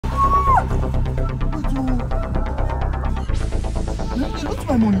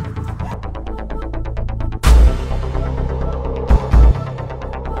my money?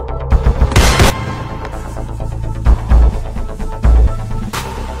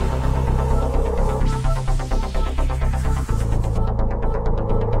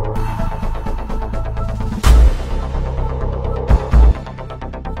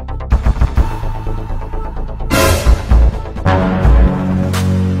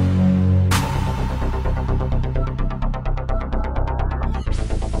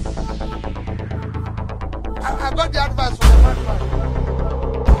 I got the advice from the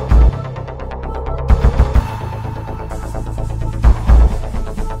madman.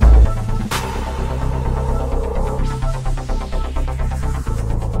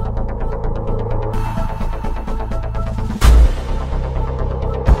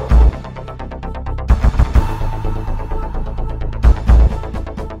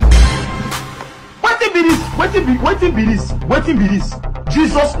 Wetin be this?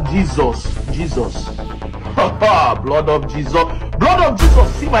 Jesus. Blood of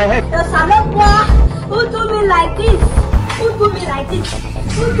Jesus, see my head. The Salopwa, who do me like this? Who do me like this?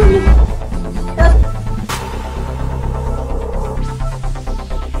 Who do me?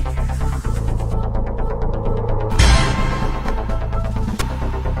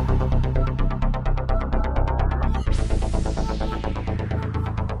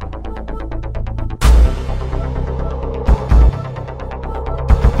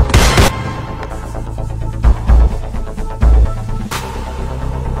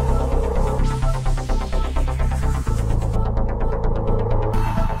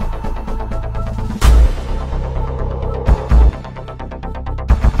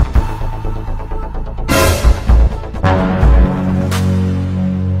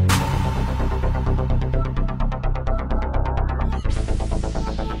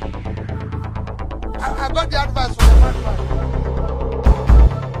 I got the advice from the madman.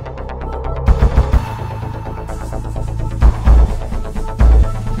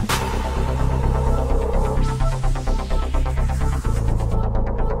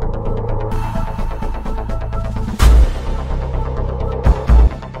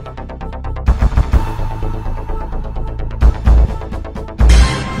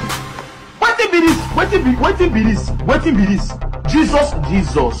 Wetin be this? Jesus.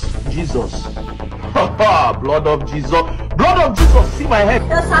 Blood of Jesus, see my head.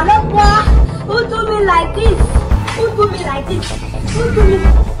 The Salopwa, who do me like this? Who do me like this? Who do me?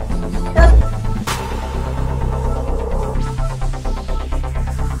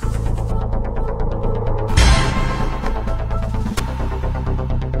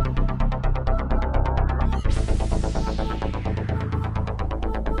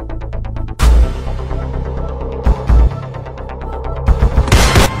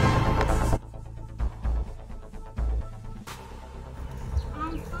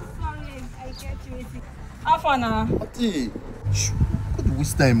 How far now? Hey, good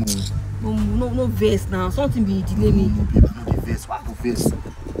waste time. No verse now. Something be delay me. No, baby, no the verse. Why go verse?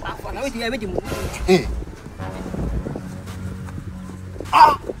 How far now? Wait, the money. Hey.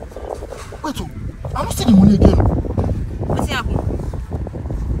 Wait, I don't see the money again. What's happening?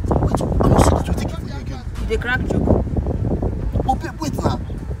 Wait, I don't see the 20k money again. The crack joke. Oh, babe, wait now.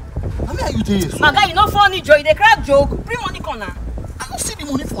 How many are you there? My guy, you not funny joke. The crack joke. Bring money corner. I don't see the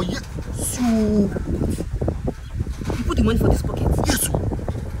money for yet. So You put the money for this pocket. yes.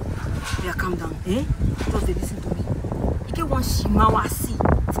 Yeah, calm down. Just they listen to me. You get one shimawa see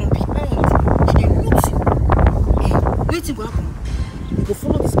from behind. They loot you. Waiting go happen. You go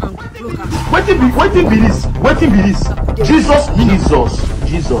follow this angle. Block her. Wetin be this? Jesus.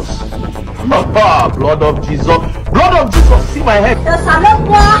 Blood of Jesus, see my head. The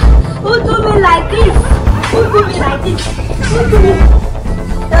Salopwa, who do me like this? Who do me like this? Who do me?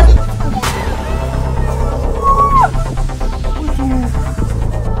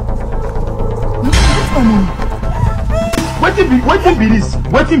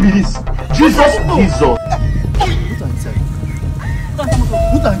 Wetin be this? Jesus.